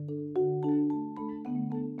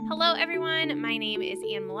Hello everyone, my name is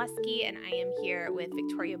Ann Molesky and I am here with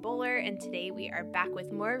Victoria Bowler, and today we are back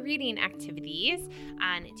with more reading activities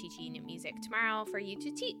on Teaching Music Tomorrow for you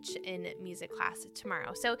to teach in music class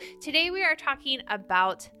tomorrow. So today we are talking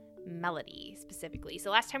about melody specifically.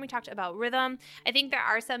 So last time we talked about rhythm. I think there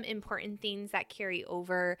are some important things that carry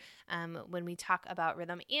over when we talk about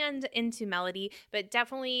rhythm and into melody, but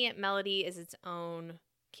definitely melody is its own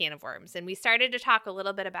can of worms. And we started to talk a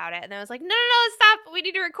little bit about it, and I was like, no, stop. We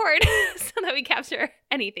need to record so that we capture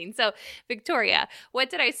anything. So Victoria, what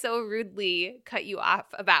did I so rudely cut you off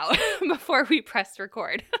about before we pressed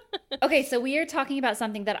record? Okay, so we are talking about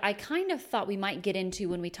something that I kind of thought we might get into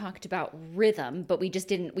when we talked about rhythm, but we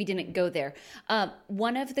didn't go there.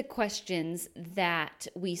 One of the questions that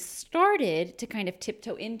we started to kind of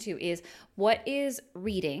tiptoe into is what is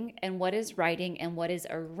reading and what is writing and what is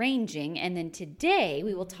arranging. And then today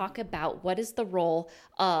we will talk about what is the role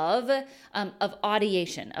of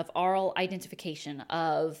audiation, of oral identification,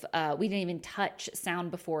 of we didn't even touch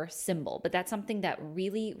sound before symbol, but that's something that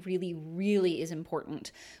really, really, really is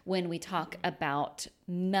important when we talk about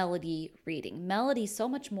melody reading. Melody so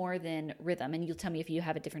much more than rhythm, and you'll tell me if you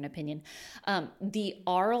have a different opinion. The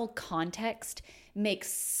oral context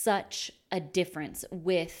makes such a difference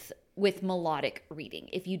with melodic reading.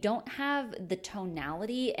 If you don't have the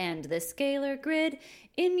tonality and the scalar grid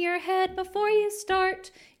in your head before you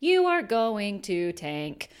start, you are going to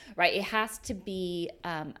tank, right? It has to be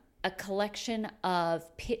a collection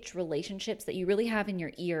of pitch relationships that you really have in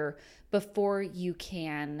your ear before you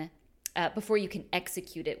can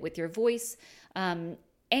execute it with your voice. And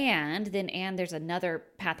there's another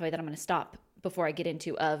pathway that I'm going to stop before I get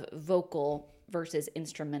into of vocal versus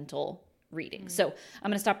instrumental reading. So I'm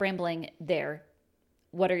going to stop rambling there.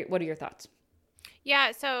 What are your thoughts?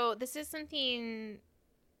 Yeah, so this is something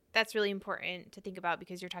that's really important to think about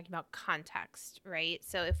because you're talking about context, right?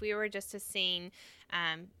 So if we were just to sing,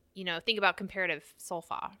 think about comparative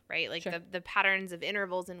solfa, right? Like Sure. the patterns of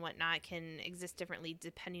intervals and whatnot can exist differently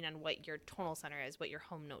depending on what your tonal center is, what your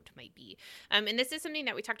home note might be. And this is something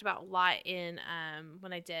that we talked about a lot in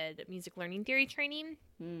when I did music learning theory training.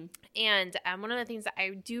 And one of the things that I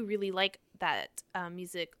do really like that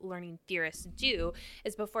music learning theorists do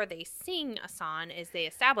is before they sing a song is they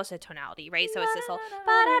establish a tonality, right? So it's this whole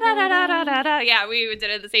ba-da-da-da-da-da-da. Yeah, we did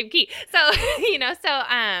it in the same key. So,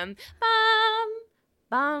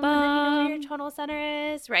 bum, and then you know where your tonal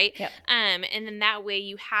center is, right? Yep. And then that way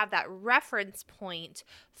you have that reference point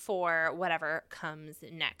for whatever comes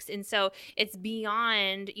next. And so it's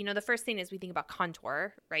beyond, the first thing is we think about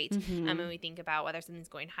contour, right? And we think about whether something's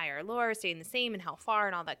going higher or lower, staying the same, and how far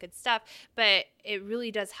and all that good stuff. But it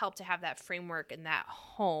really does help to have that framework and that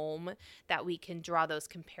home that we can draw those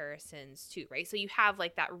comparisons to, right? So you have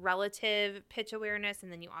like that relative pitch awareness,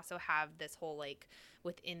 and then you also have this whole like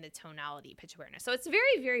within the tonality pitch awareness. So it's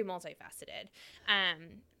very, very multifaceted.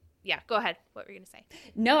 Yeah, go ahead. What were you going to say?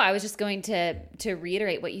 No, I was just going to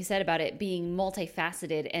reiterate what you said about it being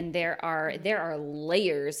multifaceted, and there are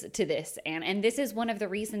layers to this, and this is one of the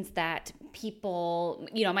reasons that people,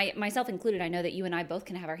 myself included, I know that you and I both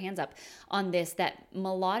can have our hands up on this, that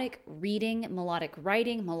melodic reading, melodic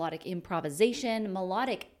writing, melodic improvisation,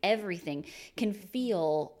 melodic everything can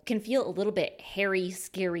feel a little bit hairy,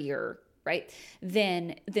 scarier, right,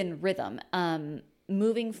 than rhythm.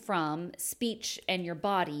 Moving from speech and your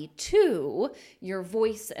body to your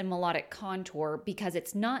voice and melodic contour, because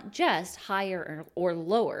it's not just higher or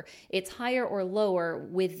lower. It's higher or lower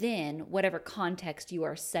within whatever context you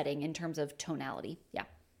are setting in terms of tonality. Yeah.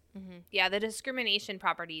 Mm-hmm. Yeah, the discrimination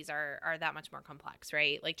properties are that much more complex,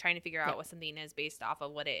 right? Like trying to figure out what something is based off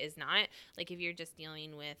of what it is not. Like if you're just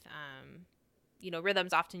dealing with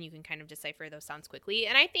rhythms, often you can kind of decipher those sounds quickly.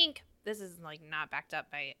 And I think this is like not backed up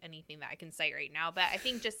by anything that I can cite right now, but I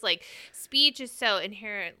think just like speech is so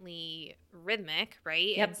inherently rhythmic,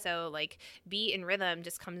 right? Yep. And so like beat and rhythm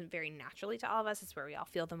just comes very naturally to all of us. It's where we all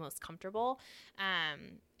feel the most comfortable.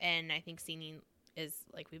 And I think singing is,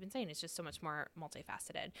 like we've been saying, it's just so much more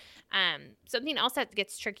multifaceted. Something else that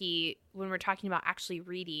gets tricky when we're talking about actually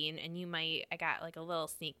reading, and I got like a little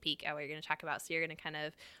sneak peek at what you're going to talk about. So you're going to kind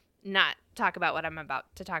of not talk about what I'm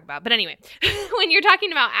about to talk about. But anyway, when you're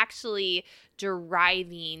talking about actually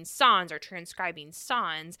deriving songs or transcribing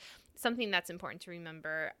songs, something that's important to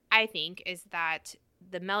remember, I think, is that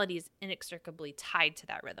the melody is inextricably tied to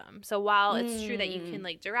that rhythm. So while it's true that you can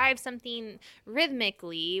like derive something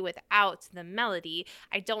rhythmically without the melody,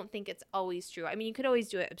 I don't think it's always true. I mean, you could always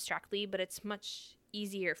do it abstractly, but it's much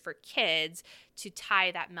easier for kids to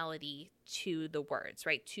tie that melody to the words,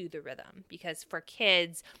 right, to the rhythm. Because for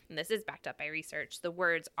kids, and this is backed up by research, the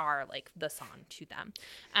words are like the song to them.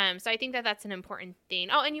 So I think that that's an important thing.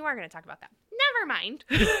 Oh, and you are going to talk about that. Never mind.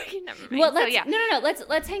 Never mind. Well, no.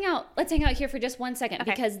 Let's hang out. Let's hang out here for just 1 second,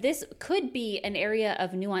 okay. because this could be an area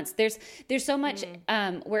of nuance. There's so much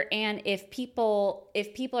where, Anne, if people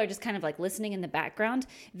are just kind of like listening in the background,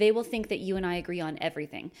 they will think that you and I agree on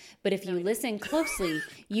everything. But if you listen closely,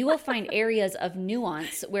 you will find areas of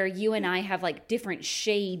nuance where you and I have like different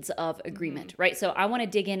shades of agreement, right? So I want to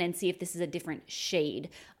dig in and see if this is a different shade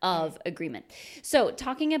of agreement. So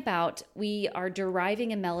talking about, we are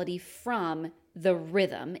deriving a melody from the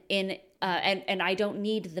rhythm and I don't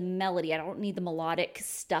need the melody. I don't need the melodic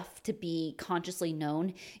stuff to be consciously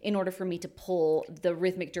known in order for me to pull the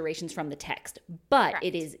rhythmic durations from the text. But Correct.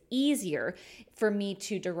 It is easier for me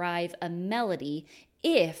to derive a melody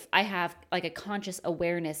if I have like a conscious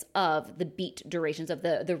awareness of the beat durations, of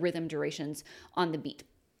the rhythm durations on the beat.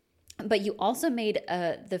 But you also made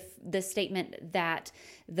the statement that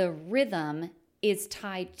the rhythm is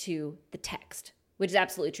tied to the text, which is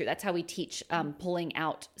absolutely true. That's how we teach pulling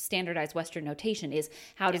out standardized Western notation, is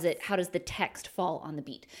how does the text fall on the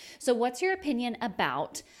beat? So what's your opinion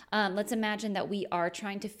about, let's imagine that we are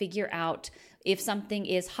trying to figure out if something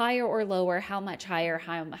is higher or lower, how much higher,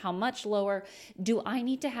 how much lower. Do I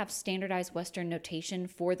need to have standardized Western notation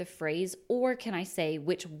for the phrase, or can I say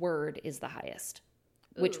which word is the highest?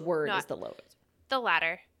 Which word is the lowest? The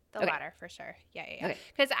latter. The latter, for sure. Yeah.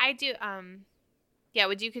 Because I do,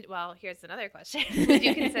 here's another question. Would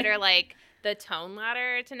you consider like the tone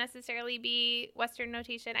ladder to necessarily be Western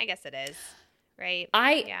notation? I guess it is, right?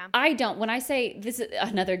 I don't. When I say, this is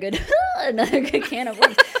another good can of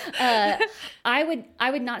worms. I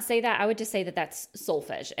would not say that. I would just say that that's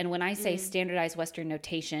solfege. And when I say standardized Western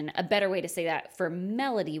notation, a better way to say that for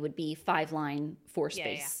melody would be 5-line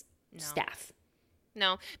 4-space staff.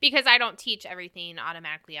 No, because I don't teach everything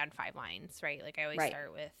automatically on 5 lines, right? Like I always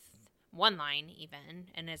start with 1 line even,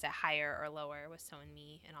 and is it higher or lower with so and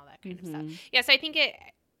me and all that kind of stuff. Yeah, so I think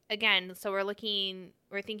so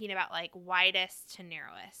we're thinking about like widest to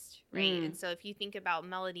narrowest, right? And so if you think about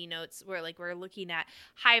melody notes, we're looking at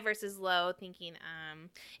high versus low, thinking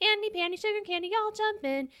Andy, panty, sugar, candy, all jump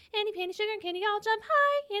in. Andy, panty, sugar, candy, all jump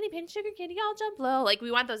high. Andy, panty, sugar, candy, all jump low. Like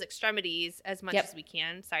we want those extremities as much as we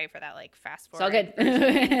can. Sorry for that like fast forward. It's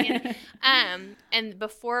all good. And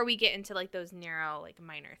before we get into like those narrow like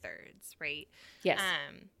minor thirds, right? Yes.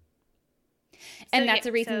 And that's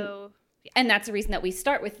a reason. And that's the reason that we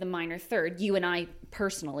start with the minor third, you and I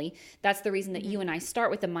personally. That's the reason that you and I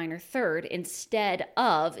start with the minor third instead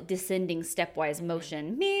of descending stepwise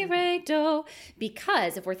motion, mi, re, do.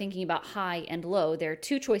 Because if we're thinking about high and low, there are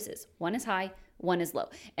 2 choices. One is high, one is low.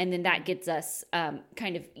 And then that gets us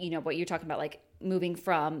kind of, what you're talking about, like moving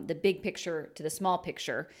from the big picture to the small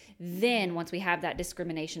picture. Then once we have that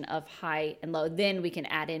discrimination of high and low, then we can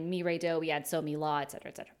add in mi, re, do, we add so, mi, la, et cetera,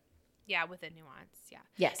 et cetera. Yeah, with a nuance, yeah.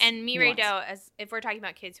 Yes. And mi, re, do, as if we're talking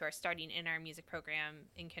about kids who are starting in our music program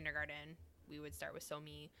in kindergarten, we would start with so,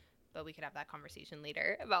 mi, but we could have that conversation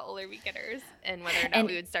later about older beginners and whether or not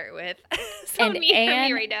we would start with so, mi, or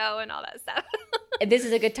mi, re, do, and all that stuff. This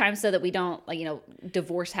is a good time so that we don't,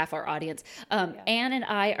 divorce half our audience. Anne and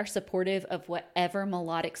I are supportive of whatever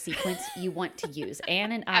melodic sequence you want to use.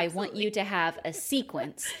 Anne and I want you to have a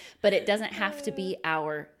sequence, but it doesn't have to be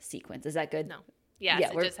our sequence. Is that good? No.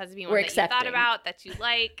 Yes, it just has to be one that you thought about, that you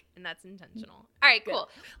like, and that's intentional. All right, cool.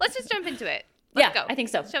 Let's just jump into it. Let's go. I think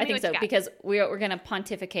so. Because we're going to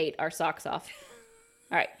pontificate our socks off.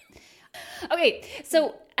 All right. Okay,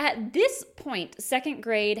 so at this point, 2nd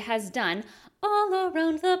grade has done all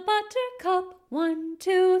around the buttercup, 1,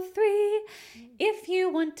 2, 3. If you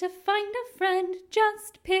want to find a friend,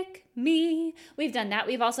 just pick me. We've done that.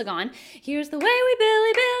 We've also gone, here's the way we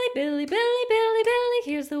Billy, Billy, Billy, Billy, Billy, Billy.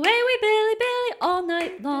 Here's the way we Billy, Billy, all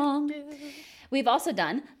night long. We've also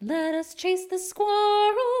done, let us chase the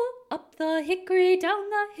squirrel up the hickory, down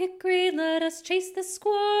the hickory. Let us chase the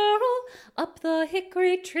squirrel up the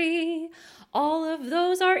hickory tree. All of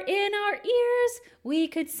those are in our ears. We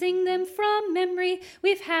could sing them from memory.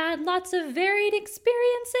 We've had lots of varied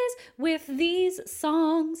experiences with these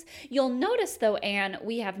songs. You'll notice, though, Anne,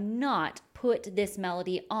 we have not put this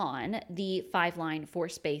melody on the 5-line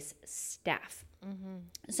 4-space staff.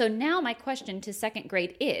 So now my question to 2nd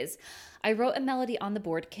grade is, I wrote a melody on the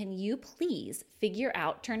board. Can you please figure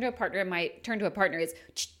out, turn to a partner, my turn to a partner is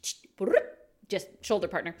just shoulder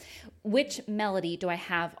partner. Which melody do I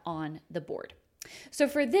have on the board? So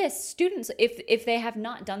for this, students, if they have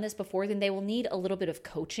not done this before, then they will need a little bit of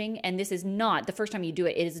coaching. And this is not, the first time you do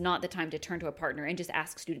it, it is not the time to turn to a partner and just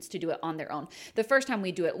ask students to do it on their own. The first time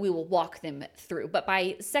we do it, we will walk them through. But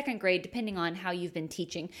by second grade, depending on how you've been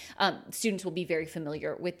teaching, students will be very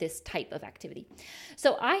familiar with this type of activity.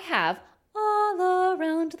 So I have all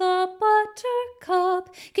around the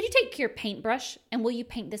buttercup. Could you take your paintbrush and will you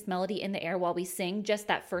paint this melody in the air while we sing just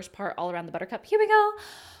that first part, all around the buttercup? Here we go.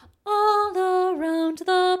 All around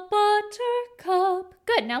the buttercup.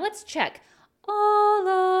 Good. Now let's check. All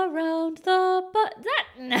around the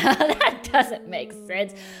that doesn't make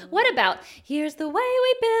sense. What about, here's the way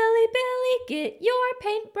we Billy, get your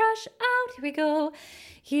paintbrush out. Here we go.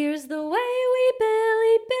 Here's the way we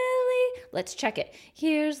Billy. Let's check it.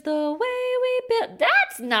 Here's the way we Billy.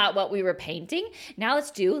 That's not what we were painting. Now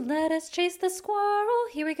let's do, let us chase the squirrel.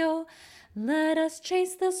 Here we go. Let us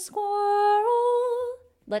chase the squirrel.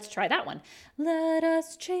 Let's try that one. Let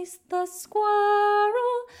us chase the squirrel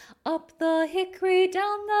up the hickory,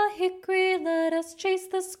 down the hickory. Let us chase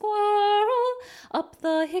the squirrel up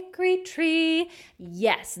the hickory tree.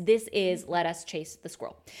 Yes, this is Let Us Chase the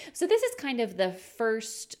Squirrel. So this is kind of the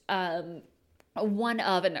first one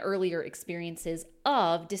of an earlier experiences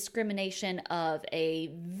of discrimination of a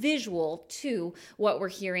visual to what we're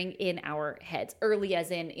hearing in our heads. Early as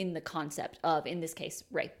in the concept of, in this case,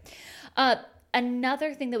 Ray.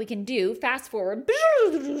 Another thing that we can do, fast forward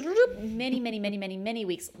many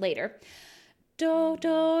weeks later. Do,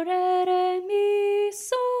 do, re, re, mi,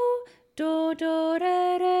 so. Do, do,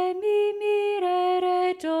 re, re, mi,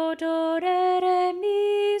 re, do, do, re,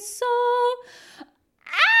 mi, so.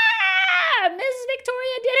 Mrs.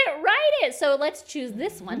 Victoria didn't write it. So let's choose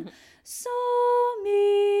this one. So,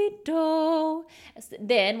 mi, do.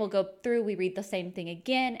 Then we'll go through, we read the same thing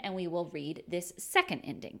again, and we will read this second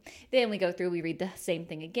ending. Then we go through, we read the same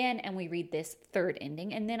thing again, and we read this third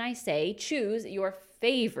ending. And then I say, choose your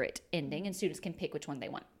favorite ending, and students can pick which one they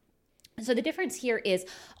want. So the difference here is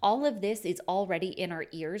all of this is already in our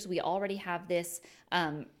ears. We already have this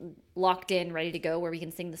locked in, ready to go, where we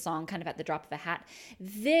can sing the song kind of at the drop of a hat.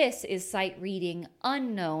 This is sight reading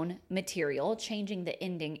unknown material, changing the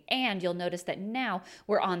ending, and you'll notice that now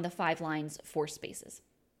we're on the 5 lines, 4 spaces.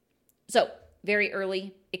 So very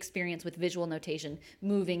early experience with visual notation,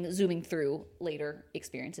 zooming through later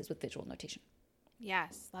experiences with visual notation.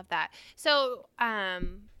 Yes, love that. So,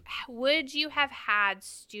 would you have had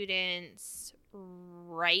students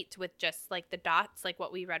write with just like the dots, like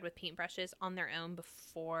what we read with paintbrushes, on their own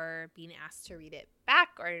before being asked to read it back?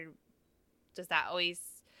 Or does that always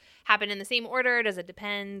happen in the same order? Does it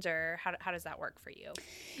depend? Or how does that work for you?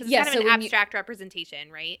 Because it's kind of an abstract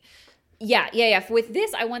representation, right? Yeah. With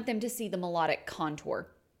this, I want them to see the melodic contour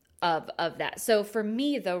of that. So for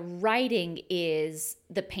me, the writing is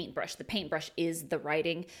the paintbrush. The paintbrush is the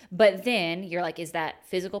writing. But then you're like, is that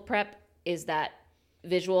physical prep? Is that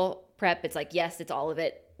visual prep? It's like, yes, it's all of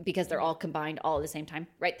it, because they're all combined all at the same time,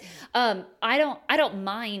 right? I don't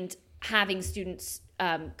mind having students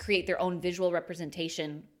create their own visual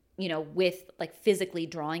representation, with like physically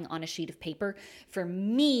drawing on a sheet of paper. For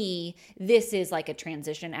me, this is like a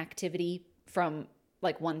transition activity from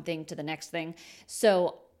like one thing to the next thing.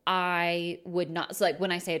 So I would not, so like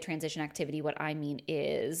when I say a transition activity, what I mean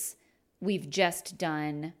is we've just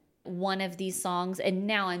done one of these songs and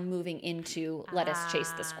now I'm moving into Let Us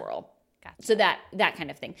Chase the Squirrel. Gotcha. So that kind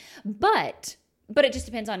of thing. But it just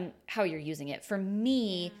depends on how you're using it. For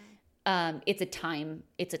me, it's a time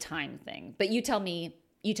thing. But you tell me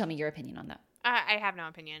your opinion on that. I have no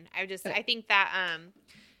opinion. I think that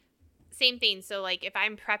same thing. So like if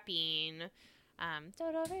I'm prepping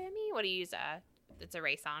do, do, re, mi, what do you use? It's a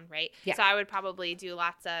Ray song, right? Yeah. So I would probably do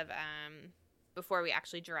lots of before we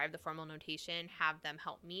actually derive the formal notation, have them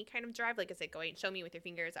help me kind of derive. Like I said, show me with your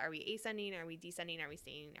fingers. Are we ascending? Are we descending? Are we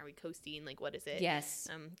staying? Are we coasting? Like what is it? Yes.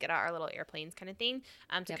 Get out our little airplanes kind of thing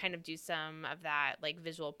to kind of do some of that like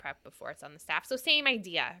visual prep before it's on the staff. So same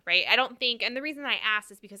idea, right? I don't think, and the reason I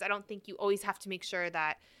asked is because I don't think you always have to make sure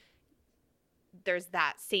that there's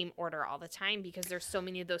that same order all the time, because there's so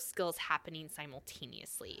many of those skills happening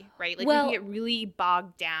simultaneously, right? Like we can get really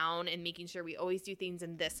bogged down in making sure we always do things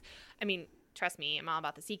in this. I mean, trust me, I'm all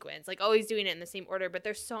about the sequence, like always doing it in the same order, but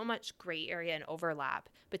there's so much gray area and overlap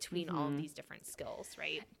between all of these different skills,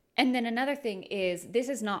 right? And then another thing is, this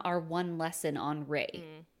is not our one lesson on Ray,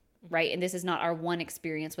 right? And this is not our one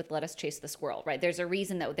experience with Let Us Chase the Squirrel, right? There's a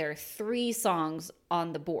reason that there are 3 songs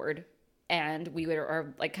on the board, and we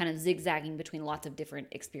are like kind of zigzagging between lots of different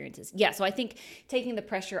experiences. Yeah, so I think taking the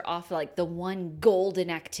pressure off like the one golden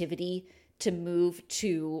activity to move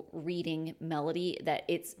to reading melody, that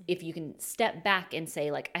it's, if you can step back and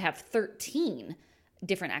say, like, I have 13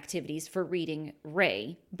 different activities for reading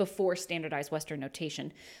Ray before standardized Western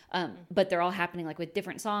notation. But they're all happening like with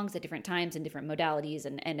different songs at different times and different modalities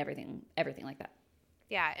and everything like that.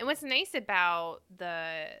 Yeah, and what's nice about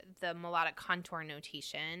the melodic contour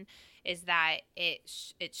notation is that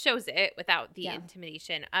it shows it without the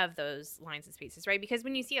intimidation of those lines and spaces, right? Because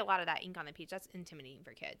when you see a lot of that ink on the page, that's intimidating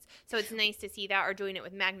for kids. So it's nice to see that, or doing it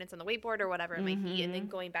with magnets on the whiteboard or whatever it might be, and then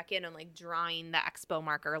going back in and like drawing the expo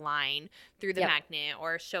marker line through the magnet,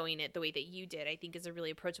 or showing it the way that you did, I think is a really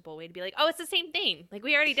approachable way to be like, oh, it's the same thing. Like,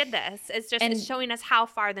 we already did this. It's just it's showing us how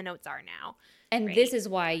far the notes are now. And this is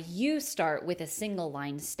why you start with a single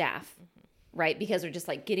line staff, right? Because we're just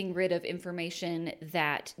like getting rid of information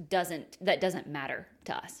that doesn't matter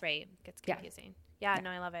to us. Right. Gets confusing. Yeah, no,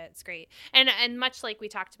 I love it. It's great. And much like we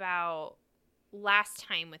talked about last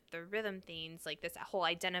time with the rhythm things, like this whole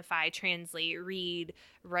identify, translate, read,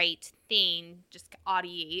 write thing, just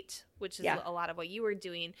audiate, which is a lot of what you were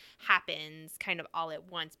doing, happens kind of all at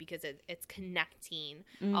once, because it's connecting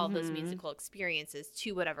all those musical experiences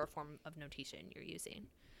to whatever form of notation you're using.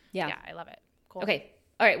 Yeah, I love it. Cool. Okay.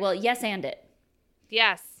 All right. Well, yes, and it.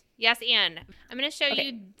 Yes, and I'm going to show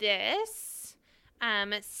you this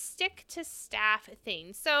stick to staff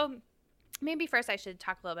thing. So maybe first I should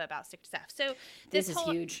talk a little bit about stick to staff. So this is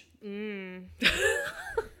huge.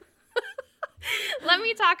 Let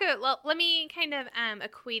me kind of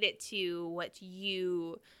equate it to what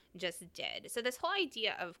you just did. So this whole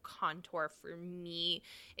idea of contour for me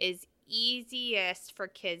is easiest for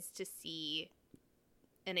kids to see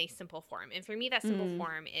in a simple form. And for me, that simple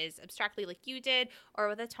form is abstractly like you did, or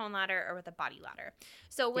with a tone ladder, or with a body ladder.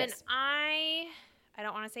 So when I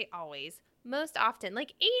don't want to say always, most often,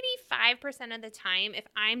 like 85% of the time, if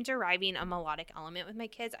I'm deriving a melodic element with my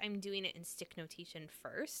kids, I'm doing it in stick notation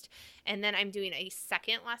first. And then I'm doing a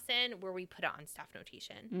second lesson where we put it on staff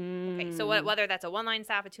notation. Okay, so whether that's a 1-line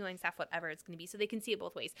staff, a 2-line staff, whatever it's going to be, so they can see it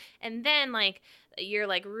both ways. And then like you're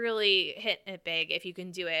like really hitting it big if you can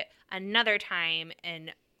do it another time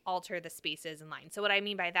and alter the spaces and lines. So what I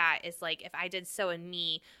mean by that is, like, if I did so and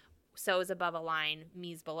me, so is above a line,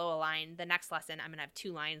 me's below a line. The next lesson, I'm going to have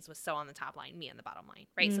 2 lines with so on the top line, me on the bottom line,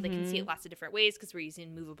 right? So they can see it lots of different ways because we're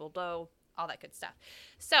using movable bow, all that good stuff.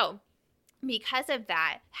 So because of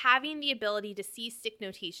that, having the ability to see stick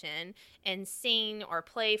notation and sing or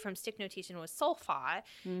play from stick notation with solfa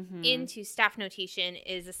into staff notation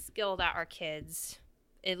is a skill that our kids,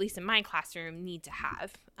 at least in my classroom, need to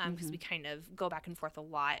have, because we kind of go back and forth a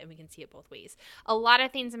lot and we can see it both ways. A lot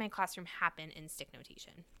of things in my classroom happen in stick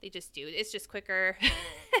notation. They just do. It's just quicker.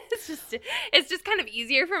 it's just kind of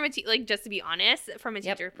easier from just to be honest, from a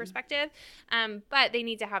teacher perspective. But they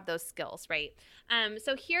need to have those skills, right?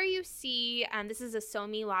 So here you see, this is a So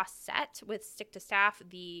Me Lost set with stick to staff.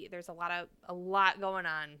 There's a lot going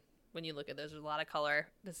on when you look at this. There's a lot of color.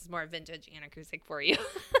 This is more vintage and acoustic for you.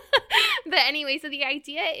 But anyway, so the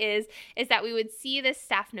idea is that we would see this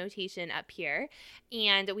staff notation up here,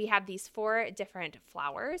 and we have these 4 different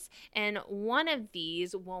flowers, and one of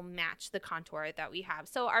these will match the contour that we have.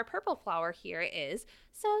 So our purple flower here is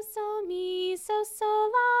so me, so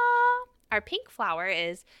la. Our pink flower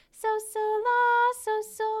is so la,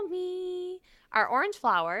 so me. Our orange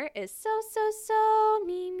flower is so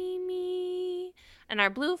me. And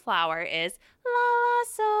our blue flower is la,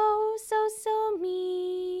 so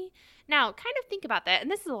me. Now, kind of think about that, and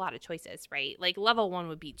this is a lot of choices, right? Like level 1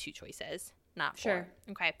 would be 2 choices, not 4. Sure.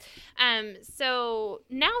 Okay. So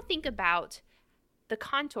now think about the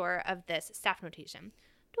contour of this staff notation.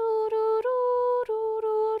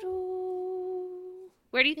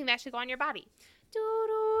 Where do you think that should go on your body? So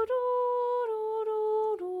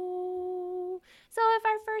if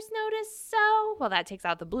our first note is so, well, that takes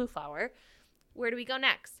out the blue flower. Where do we go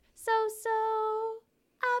next? So,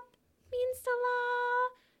 up means to la.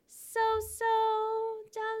 So,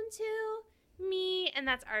 down to me, and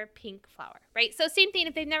that's our pink flower, right? So same thing,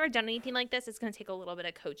 if they've never done anything like this, it's going to take a little bit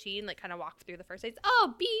of coaching, like kind of walk through the first sides.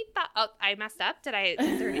 Oh, I messed up.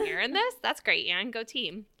 Is there an error in this? That's great, Anne. Go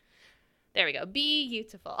team. There we go.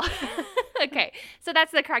 Beautiful. Okay, so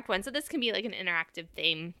that's the correct one. So this can be like an interactive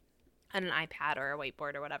thing on an iPad or a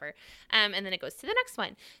whiteboard or whatever. And then it goes to the next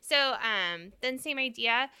one. So then same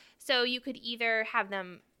idea. So you could either have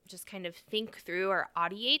them just kind of think through or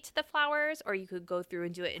audiate the flowers, or you could go through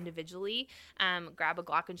and do it individually. Grab a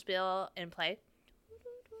glockenspiel and play.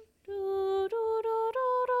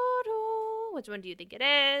 Which one do you think it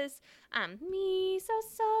is? Me, so,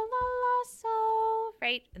 la, so,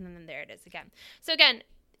 right? And then there it is again. So again,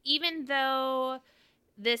 even though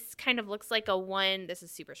this kind of looks like this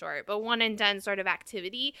is super short, but one and done sort of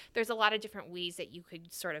activity. There's a lot of different ways that you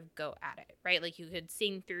could sort of go at it, right? Like you could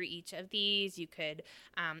sing through each of these. You could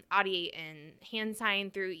audiate and hand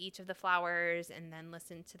sign through each of the flowers and then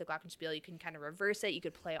listen to the glockenspiel. You can kind of reverse it. You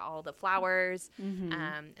could play all the flowers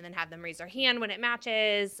and then have them raise their hand when it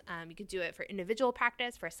matches. You could do it for individual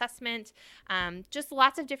practice, for assessment. Just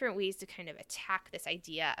lots of different ways to kind of attack this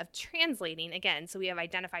idea of translating. Again, so we have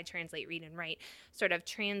identify, translate, read, and write, sort of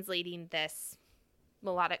translating this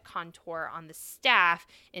melodic contour on the staff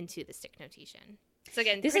into the stick notation. So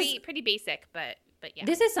again, pretty basic, but yeah.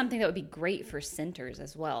 This is something that would be great for centers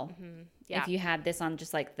as well. Yeah. If you had this on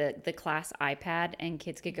just like the class iPad and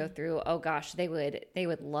kids could go through, oh gosh, they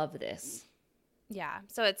would love this. Yeah.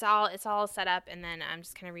 So it's all set up, and then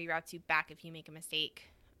just kind of reroutes you back if you make a mistake.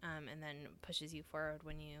 And then pushes you forward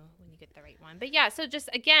when you get the right one. But yeah, so just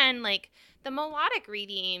again, like the melodic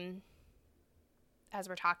reading, as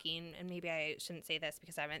we're talking, and maybe I shouldn't say this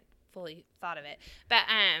because I haven't fully thought of it, but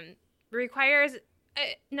requires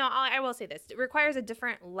I will say this. It requires a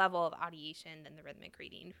different level of audiation than the rhythmic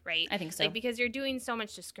reading, right? I think so. Like, because you're doing so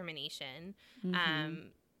much discrimination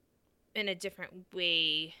in a different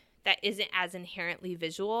way that isn't as inherently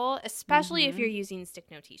visual, especially if you're using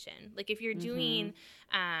stick notation. Like if you're doing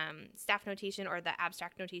staff notation or the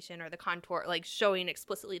abstract notation or the contour, like showing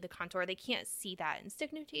explicitly the contour, they can't see that in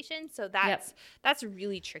stick notation. So that's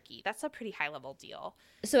really tricky. That's a pretty high level deal.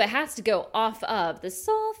 So it has to go off of the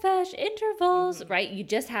solfege intervals, right? You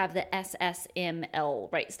just have the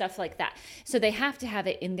SSML, right? Stuff like that. So they have to have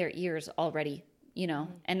it in their ears already.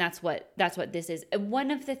 And that's what this is.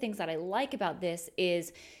 One of the things that I like about this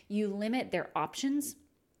is you limit their options.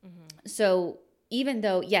 So even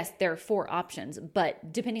though, yes, there are 4 options,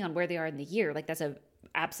 but depending on where they are in the year, like that's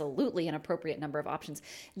absolutely an appropriate number of options.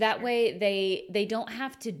 That way they don't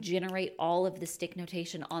have to generate all of the stick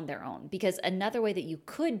notation on their own, because another way that you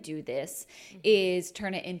could do this is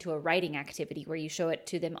turn it into a writing activity where you show it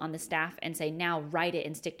to them on the staff and say, now write it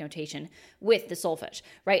in stick notation with the solfege,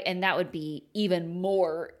 right? And that would be even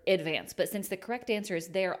more advanced. But since the correct answer is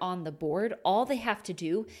there on the board, all they have to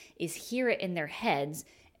do is hear it in their heads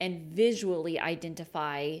and visually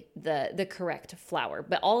identify the correct flower.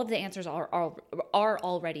 But all of the answers are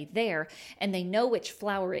already there, and they know which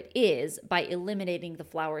flower it is by eliminating the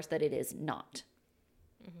flowers that it is not.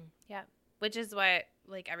 Yeah, which is what,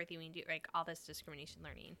 like, everything we do, like, all this discrimination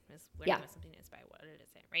learning is learning what something is by what it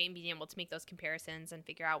isn't, right? And being able to make those comparisons and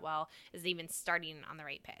figure out, well, is it even starting on the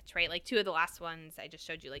right pitch, right? Like, 2 of the last ones I just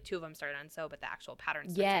showed you, like, 2 of them started on so, but the actual pattern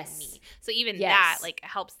starts on me. So even that, like,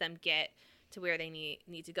 helps them get to where they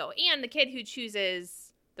need to go. And the kid who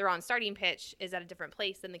chooses the wrong starting pitch is at a different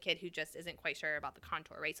place than the kid who just isn't quite sure about the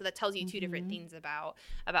contour, right? So that tells you 2 different things about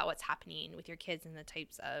what's happening with your kids and the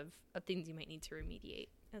types of things you might need to remediate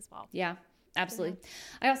as well. Yeah, absolutely.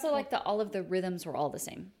 I also like that all of the rhythms were all the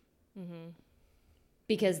same.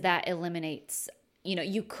 Because that eliminates,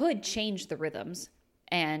 you could change the rhythms,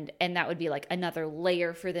 and that would be like another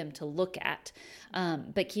layer for them to look at.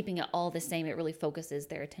 But keeping it all the same, it really focuses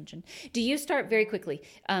their attention. Do you start very quickly?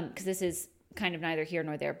 Because this is kind of neither here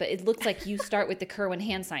nor there, but it looks like you start with the Kerwin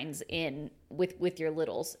hand signs in with your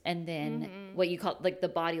littles, and then what you call like the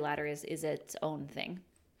body ladder is its own thing.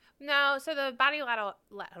 No, so the body ladder,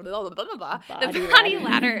 ladder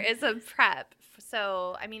is a prep.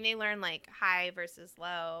 So I mean, they learn like high versus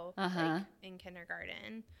low like in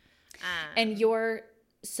kindergarten. And your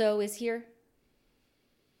so is here?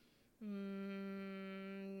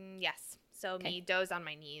 Yes. So me, do's on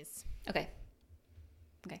my knees. Okay.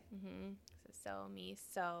 So mi,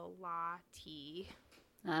 so, la, ti.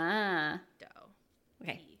 Do.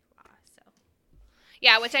 Okay. Ti, la, so.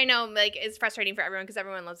 Yeah, which I know like is frustrating for everyone because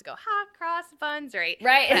everyone loves to go ha, cross, buns, right?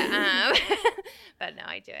 Right. But no,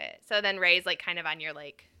 I do it. So then Ray's like kind of on your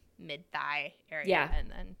like mid thigh area,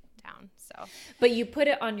 and then down. So, but you put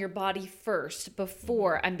it on your body first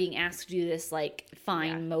before I'm being asked to do this like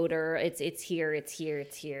fine motor. It's here.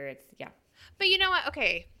 But you know what?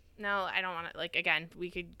 Okay. No, I don't want to, like, again,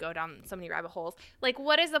 we could go down so many rabbit holes. Like,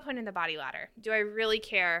 what is the point of the body ladder? Do I really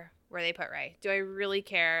care where they put Ray? Do I really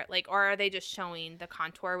care? Like, or are they just showing the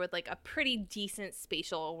contour with, like, a pretty decent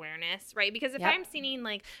spatial awareness, right? Because if I'm singing,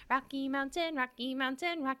 like, Rocky Mountain, Rocky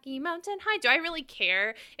Mountain, Rocky Mountain High, do I really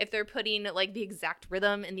care if they're putting, like, the exact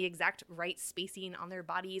rhythm and the exact right spacing on their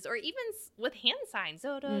bodies, or even with hand signs,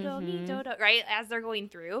 do, do, do, mi, do, do, right, as they're going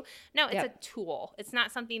through? No, it's a tool. It's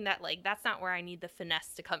not something that, like, that's not where I need the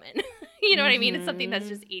finesse to come in. You know what I mean? It's something that's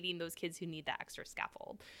just aiding those kids who need that extra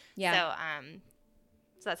scaffold. Yeah.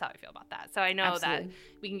 So, So that's how I feel about that. So I know Absolutely. that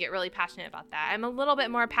we can get really passionate about that. I'm a little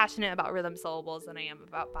bit more passionate about rhythm syllables than I am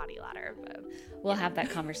about body ladder. But We'll have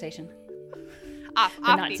that conversation. Off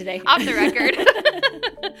today. Off the record.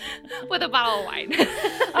 With a bottle of wine.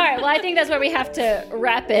 All right. Well, I think that's where we have to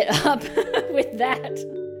wrap it up with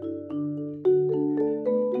that.